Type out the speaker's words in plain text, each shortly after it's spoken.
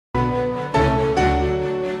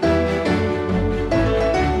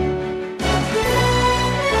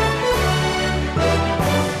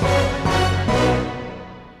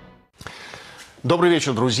Добрый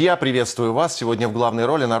вечер, друзья. Приветствую вас. Сегодня в главной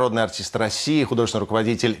роли народный артист России, художественный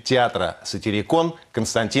руководитель театра «Сатирикон»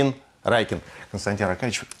 Константин Райкин. Константин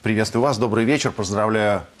Аркадьевич, приветствую вас. Добрый вечер.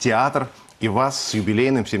 Поздравляю театр и вас с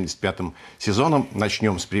юбилейным 75-м сезоном.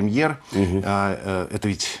 Начнем с премьер. Это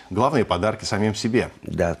ведь главные подарки самим себе.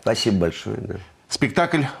 Да, спасибо большое. Да.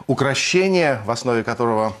 Спектакль «Укрощение», в основе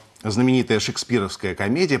которого знаменитая шекспировская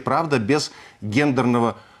комедия, правда, без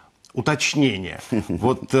гендерного уточнения.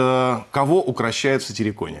 Вот кого укрощают в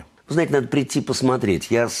 «Сатириконе»? Знаете, надо прийти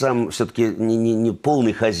посмотреть. Я сам все-таки не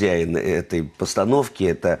полный хозяин этой постановки.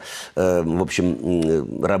 Это, в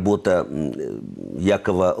общем, работа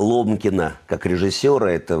Якова Ломкина как режиссера.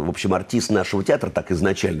 Это, в общем, артист нашего театра, так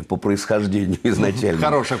изначально, по происхождению изначально.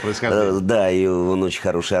 Хорошее происхождение. Да, и он очень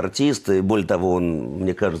хороший артист. И более того, он,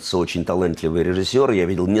 мне кажется, очень талантливый режиссер. Я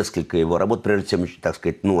видел несколько его работ, прежде чем, так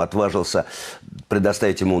сказать, отважился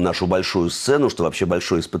предоставить ему нашу большую сцену, что вообще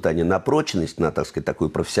большое испытание на прочность, на, так сказать, такую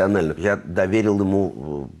профессиональную. Я доверил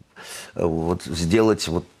ему сделать,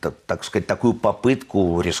 так сказать, такую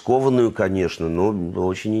попытку, рискованную, конечно, но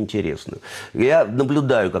очень интересную. Я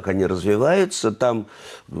наблюдаю, как они развиваются. Там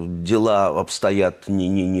дела обстоят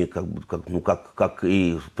как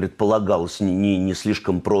и предполагалось, не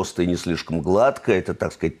слишком просто и не слишком гладко. Это,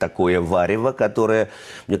 так сказать, такое варево, которое,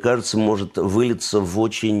 мне кажется, может вылиться в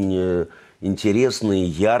очень интересный,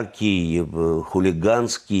 яркий,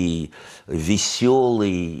 хулиганский,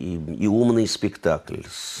 веселый и умный спектакль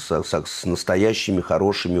с настоящими,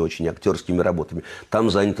 хорошими, очень актерскими работами. Там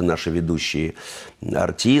заняты наши ведущие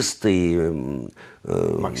артисты,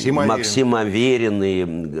 Максим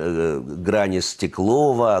Аверин, Грани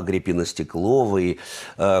Стеклова, Агриппина Стеклова, и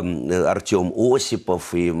Артем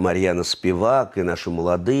Осипов, и Марьяна Спивак, и наши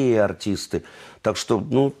молодые артисты. Так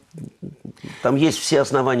что, там есть все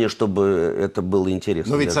основания, чтобы это было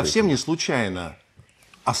интересно. Но ведь совсем не случайно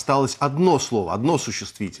осталось одно слово, одно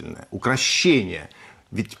существительное – укрощение.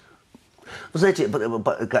 Ведь... Вы знаете,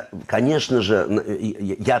 конечно же,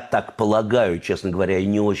 я так полагаю, честно говоря, и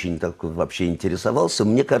не очень так вообще интересовался.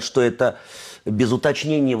 Мне кажется, что это без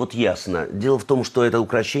уточнения ясно. Дело в том, что это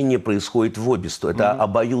укрощение происходит в обе стороны. Это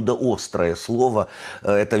обоюдоострое слово,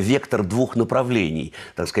 это вектор двух направлений.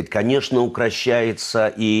 Так сказать, конечно,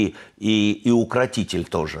 укрощается и укротитель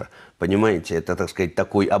тоже. Понимаете, это, так сказать,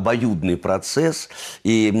 такой обоюдный процесс.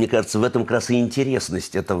 И мне кажется, в этом как раз и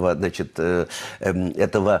интересность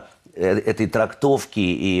этой трактовки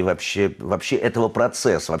и вообще этого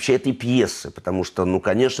процесса, вообще этой пьесы. Потому что,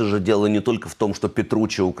 конечно же, дело не только в том, что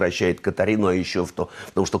Петруччио укрощает Катарину, а еще в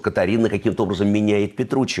том, что Катарина каким-то образом меняет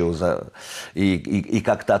Петруччио и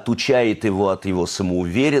как-то отучает его от его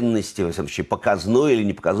самоуверенности, вообще показной или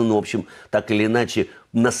не показной, в общем, так или иначе,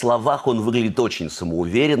 на словах он выглядит очень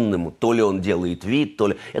самоуверенным, то ли он делает вид, то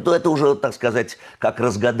ли... Это уже, так сказать, как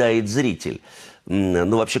разгадает зритель.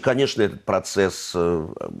 Вообще, конечно, этот процесс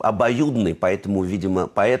обоюдный, поэтому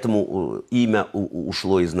имя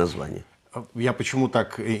ушло из названия. Я почему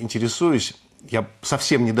так интересуюсь? Я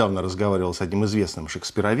совсем недавно разговаривал с одним известным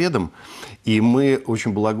шекспироведом, и мы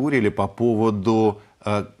очень балагурили по поводу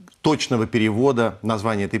точного перевода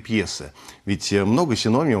названия этой пьесы. Ведь много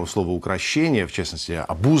синонимов слова «укрощение», в частности,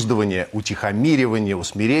 обуздывание, утихомиривание,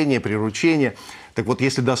 усмирение, приручение. Так вот,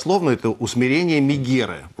 если дословно, это усмирение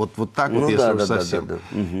Мегеры. Вот так если совсем. Да.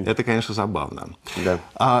 Это, конечно, забавно.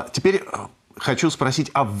 Да. Теперь хочу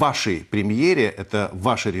спросить о вашей премьере. Это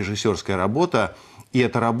ваша режиссерская работа. И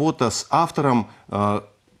это работа с автором,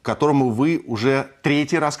 которому вы уже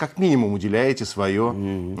третий раз как минимум уделяете свое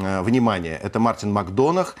внимание. Это Мартин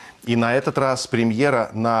Макдонах. И на этот раз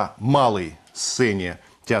премьера на малой сцене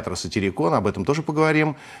театра «Сатирикон», об этом тоже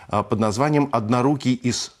поговорим, под названием «Однорукий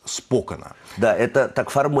из Спокона». Да, это, так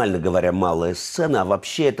формально говоря, малая сцена, а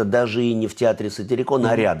вообще это даже и не в театре «Сатирикон»,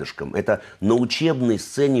 а рядышком. Это на учебной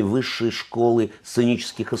сцене Высшей школы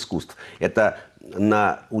сценических искусств. Это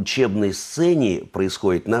на учебной сцене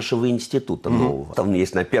происходит нашего института нового. Там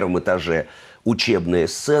есть на первом этаже учебная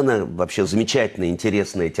сцена, вообще замечательное,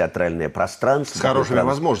 интересное театральное пространство. С хорошими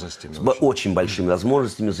возможностями. С очень большими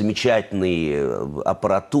возможностями, замечательной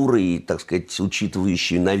аппаратурой, так сказать,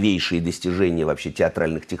 учитывающей новейшие достижения вообще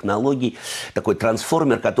театральных технологий. Такой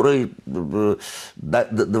трансформер, который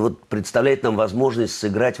представляет нам возможность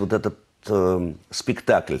сыграть этот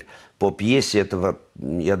спектакль по пьесе этого,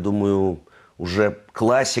 я думаю, уже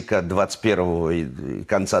классика 21-го и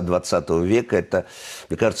конца 20 века. Это,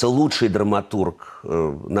 мне кажется, лучший драматург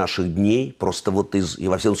наших дней. Просто и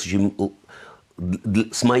во всяком случае,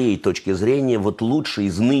 с моей точки зрения, вот лучше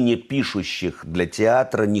из ныне пишущих для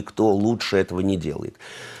театра никто лучше этого не делает.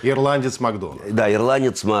 Ирландец Макдонах. Да,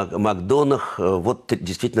 ирландец Макдонах. Вот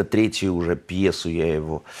действительно третью уже пьесу я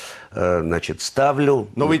его, значит, ставлю.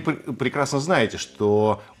 Но вы прекрасно знаете,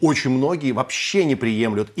 что очень многие вообще не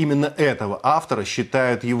приемлют именно этого автора,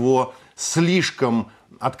 считают его слишком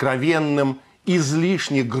откровенным,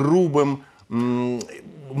 излишне грубым.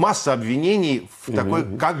 Масса обвинений в такой,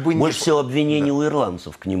 как бы... Больше всего обвинений у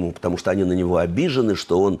ирландцев к нему, потому что они на него обижены,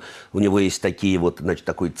 что у него есть такие вот, значит,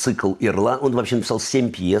 такой цикл Он вообще написал 7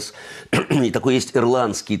 пьес, и такой есть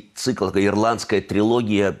ирландский цикл, такая ирландская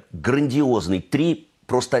трилогия, грандиозный, 3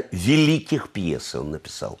 просто великих пьесы он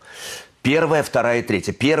написал. Первая, вторая,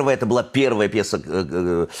 третья. Первая, это была первая пьеса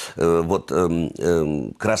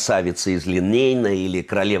 «Красавица из Линейна» или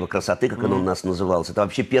 «Королева красоты», как она у нас называлась. Это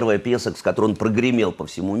вообще первая пьеса, с которой он прогремел по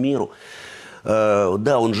всему миру.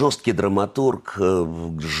 Да, он жесткий драматург,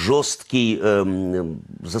 жесткий,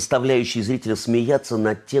 заставляющий зрителя смеяться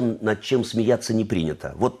над тем, над чем смеяться не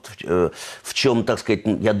принято. Вот в чем, так сказать,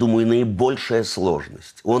 я думаю, наибольшая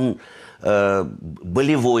сложность. Он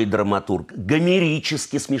болевой драматург,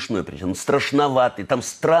 гомерически смешной, причем страшноватый, там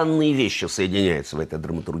странные вещи соединяются в этой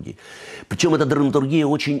драматургии. Причем эта драматургия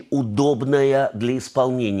очень удобная для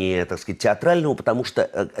исполнения, так сказать, театрального, потому что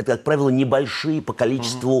это, как правило, небольшие по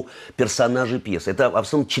количеству персонажей пьесы. Это в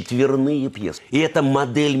основном четверные пьесы. И это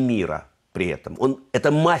модель мира при этом.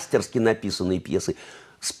 Это мастерски написанные пьесы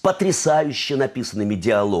с потрясающе написанными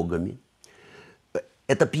диалогами.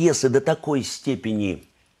 Это пьесы до такой степени...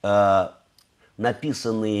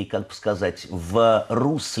 написанные, как бы сказать, в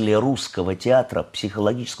русле русского театра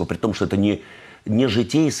психологического, при том, что это не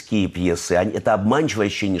житейские пьесы, это обманчивое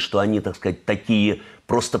ощущение, что они, так сказать, такие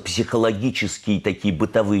просто психологические, такие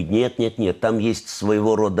бытовые. Нет, нет, нет, там есть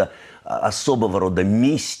своего рода, особого рода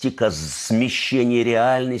мистика, смещение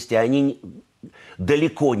реальности, они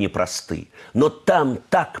далеко не просты. Но там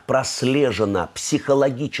так прослежена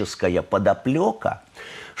психологическая подоплека,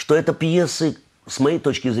 что это пьесы, с моей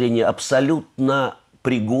точки зрения, абсолютно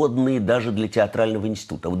пригодные даже для театрального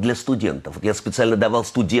института, вот для студентов. Вот я специально давал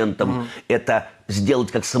студентам это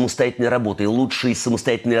сделать как самостоятельные работы. И лучшие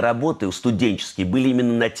самостоятельные работы у студенческие были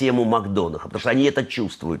именно на тему Макдонаха, потому что они это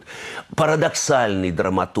чувствуют. Парадоксальный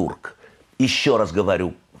драматург, еще раз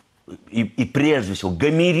говорю, и прежде всего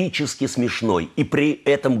гомерически смешной, и при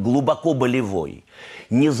этом глубоко болевой,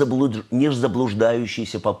 не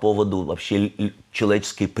заблуждающийся по поводу вообще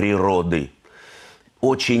человеческой природы.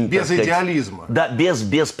 Очень, без сказать, идеализма. Да,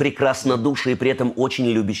 без прекраснодушия и при этом очень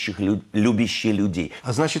любящих людей.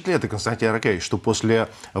 А значит ли это, Константин Аркадьевич, что после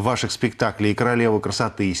ваших спектаклей «Королева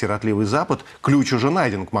красоты» и «Сиротливый Запад» ключ уже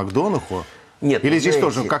найден к Макдонаху? Нет, или здесь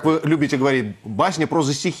знаете, тоже, как вы любите говорить, басня,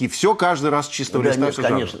 проза, стихи, все каждый раз чистого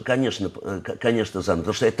листа, нет, все конечно, заново.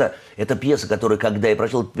 Потому что это пьеса, которую, когда я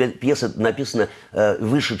прочел, пьеса написана,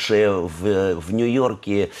 вышедшая в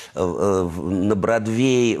Нью-Йорке на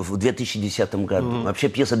Бродвее в 2010 году. Вообще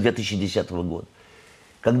пьеса 2010 года.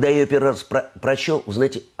 Когда я ее первый раз прочел, вы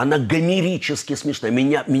знаете, она гомерически смешная.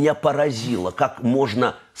 Меня поразило, как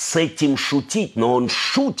можно с этим шутить, но он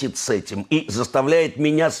шутит с этим и заставляет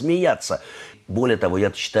меня смеяться. Более того,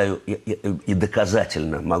 я считаю и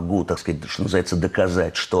доказательно могу, так сказать, что называется,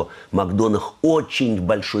 доказать, что Макдонах очень в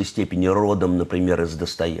большой степени родом, например, из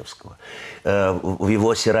Достоевского. В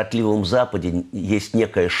его «Сиротливом Западе» есть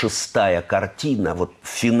некая шестая картина, вот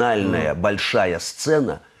финальная большая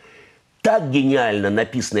сцена, так гениально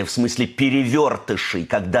написанная в смысле перевертышей,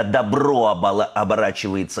 когда добро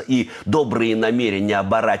оборачивается и добрые намерения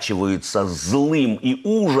оборачиваются злым и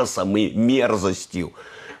ужасом и мерзостью,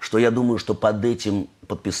 что я думаю, что под этим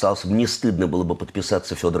подписался, не стыдно было бы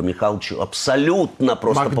подписаться Федору Михайловичу абсолютно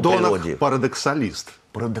просто Макдонах по природе. Парадоксалист.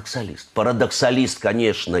 Парадоксалист,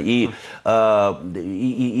 конечно. И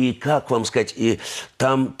как вам сказать, и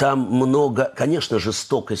там много, конечно,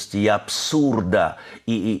 жестокости и абсурда,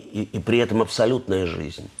 и при этом абсолютная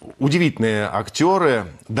жизнь. Удивительные актеры: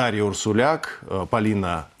 Дарья Урсуляк,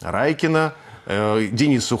 Полина Райкина,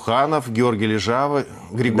 Денис Суханов, Георгий Лежава,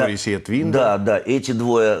 Григорий Сиэтвинда. Да, эти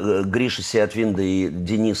двое, Гриша Сиэтвинда и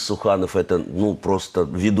Денис Суханов, это, просто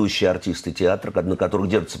ведущие артисты театра, на которых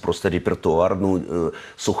держится просто репертуар.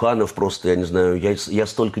 Суханов просто, я не знаю, я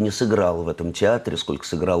столько не сыграл в этом театре, сколько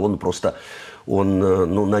сыграл он, просто...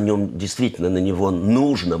 на нем действительно, на него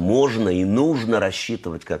можно и нужно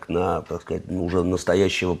рассчитывать как на, так сказать, уже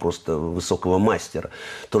настоящего просто высокого мастера.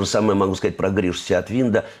 То же самое могу сказать про Гришу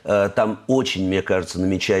Сиэтвинда. Там очень, мне кажется,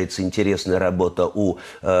 намечается интересная работа у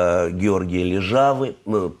Георгия Лежавы.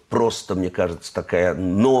 Просто, мне кажется, такая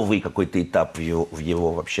новый какой-то этап в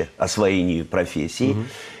его вообще освоении профессии.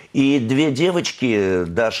 И две девочки,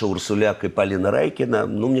 Даша Урсуляк и Полина Райкина,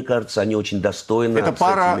 ну, мне кажется, они очень достойны. Это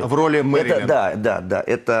пара в роли Мэрилин. Да.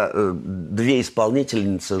 Это две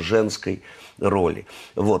исполнительницы женской роли.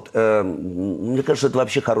 Вот. Мне кажется, это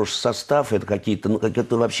вообще хороший состав. Это какие-то,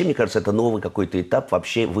 вообще, мне кажется, это новый какой-то этап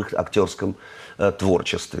вообще в их актерском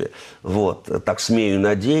творчестве. Вот. Так смею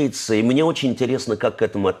надеяться. И мне очень интересно, как к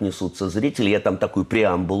этому отнесутся зрители. Я там такую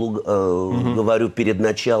преамбулу говорю перед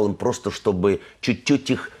началом, просто чтобы чуть-чуть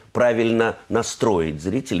их правильно настроить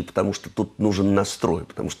зрителей, потому что тут нужен настрой,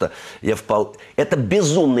 потому что это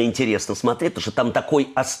безумно интересно смотреть, потому что там такой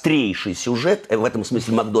острейший сюжет, в этом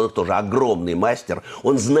смысле Макдональд тоже огромный мастер,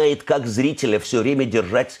 он знает, как зрителя все время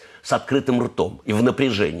держать с открытым ртом и в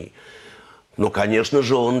напряжении. Но, конечно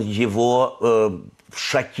же, он его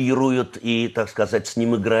шокирует и, так сказать, с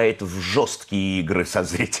ним играет в жесткие игры со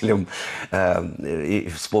зрителем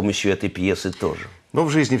и с помощью этой пьесы тоже. Но в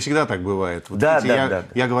жизни всегда так бывает. Вот видите,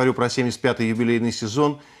 я говорю про 75-й юбилейный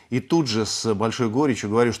сезон, и тут же с большой горечью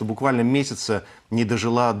говорю, что буквально месяца не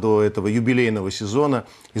дожила до этого юбилейного сезона.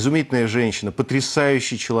 Изумительная женщина,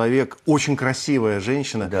 потрясающий человек, очень красивая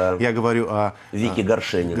женщина. Да. Я говорю о Вике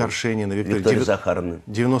Горшенина. Виктории Захаровне.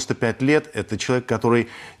 95 лет. Это человек, который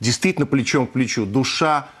действительно плечом к плечу,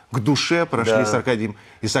 душа к душе прошли с Аркадием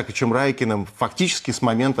Исааковичем Райкиным фактически с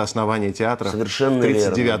момента основания театра совершенно в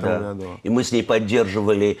 1939 году. И мы с ней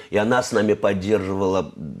поддерживали, и она с нами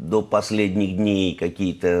поддерживала до последних дней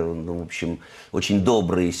какие-то, ну, в общем, очень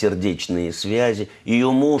добрые сердечные связи.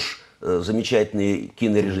 Ее муж, замечательный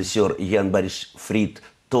кинорежиссер Ян Борис Фрид,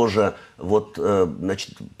 тоже вот,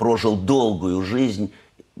 значит, прожил долгую жизнь.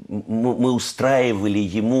 Мы устраивали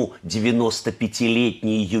ему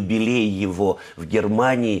 95-летний юбилей его в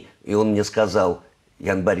Германии, и он мне сказал: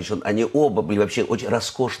 Ян Борисович, они оба были вообще очень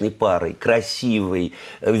роскошной парой, красивой,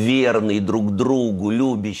 верной друг другу,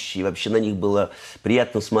 любящей. Вообще на них было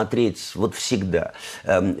приятно смотреть вот всегда.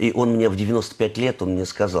 И он мне в 95 лет, он мне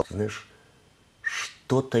сказал: знаешь,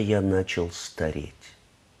 что-то я начал стареть.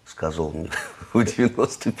 Сказал мне в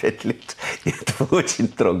 95 лет. И это было очень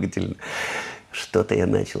трогательно. Что-то я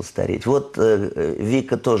начал стареть. Вот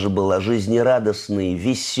Вика тоже была жизнерадостный,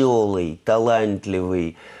 веселый,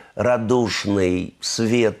 талантливый, радушный,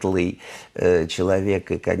 светлый человек.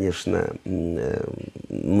 И, конечно,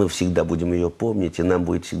 мы всегда будем ее помнить, и нам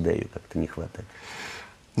будет всегда ее как-то не хватать.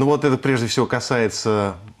 Ну вот это прежде всего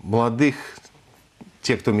касается молодых,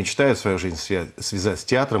 те, кто мечтает свою жизнь связать с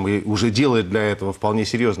театром и уже делает для этого вполне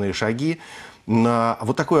серьезные шаги. На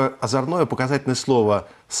вот такое озорное показательное слово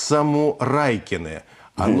 «самурайкины».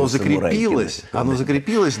 Оно закрепилось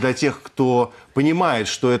для тех, кто понимает,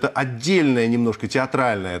 что это отдельная немножко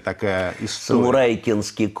театральная такая история.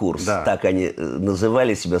 Самурайкинский курс. Да. Так они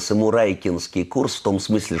называли себя, самурайкинский курс, в том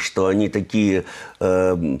смысле, что они такие...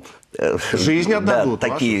 Жизнь отдадут. Да,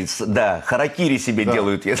 такие, да, харакири себе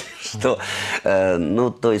делают, если что.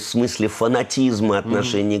 Ну, то есть в смысле фанатизма,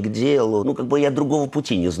 отношения к делу. Ну, как бы я другого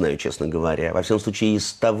пути не знаю, честно говоря. Во всяком случае,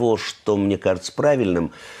 из того, что мне кажется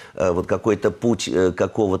правильным, вот какой-то путь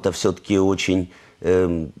какого-то все-таки очень,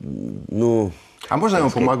 ну... А можно я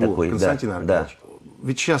вам помогу, такой, Константин Аркадьевич? Да.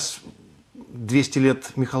 Ведь сейчас 200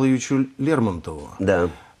 лет Михаилу Юрьевичу Лермонтову. Да.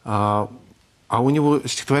 А у него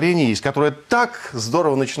стихотворение есть, которое так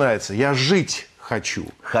здорово начинается. «Я жить хочу».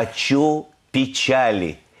 Хочу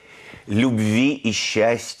печали, любви и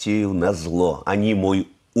счастью назло. Они мой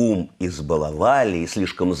ум избаловали и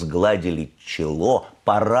слишком сгладили чело.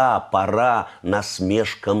 Пора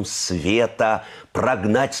насмешкам света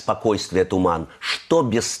прогнать спокойствие туман. Что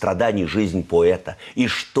без страданий жизнь поэта, и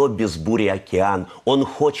что без бури океан. Он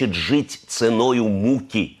хочет жить ценою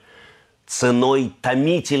муки, ценой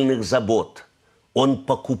томительных забот. Он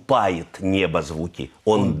покупает небозвуки,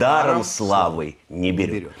 он даром славы не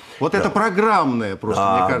берет. Вот это программное просто,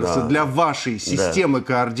 мне кажется, для вашей системы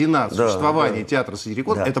координат существования театра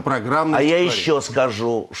 «Сатирикон», это программное. А я еще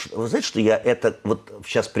скажу, вы знаете, что я это вот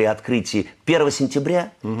сейчас при открытии 1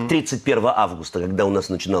 сентября, 31 августа, когда у нас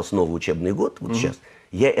начинался новый учебный год, вот сейчас,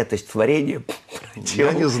 я это стихотворение...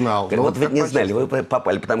 Я не знал. Вот вы не знали, вы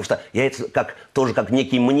попали, потому что я это тоже как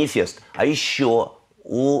некий манифест. А еще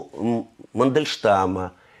у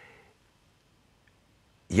Мандельштама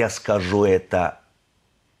я скажу это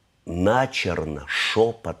начерно,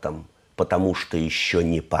 шепотом, потому что еще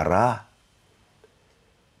не пора,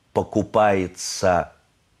 покупается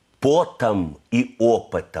потом и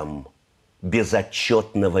опытом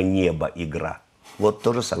безотчетного неба игра. Вот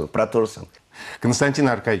то же самое, про то же самое. Константин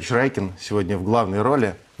Аркадьевич Райкин сегодня в главной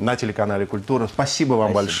роли на телеканале «Культура». Спасибо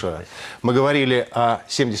вам большое. Спасибо. Мы говорили о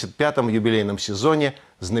 75-м юбилейном сезоне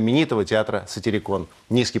знаменитого театра «Сатирикон».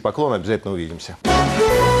 Низкий поклон, обязательно увидимся.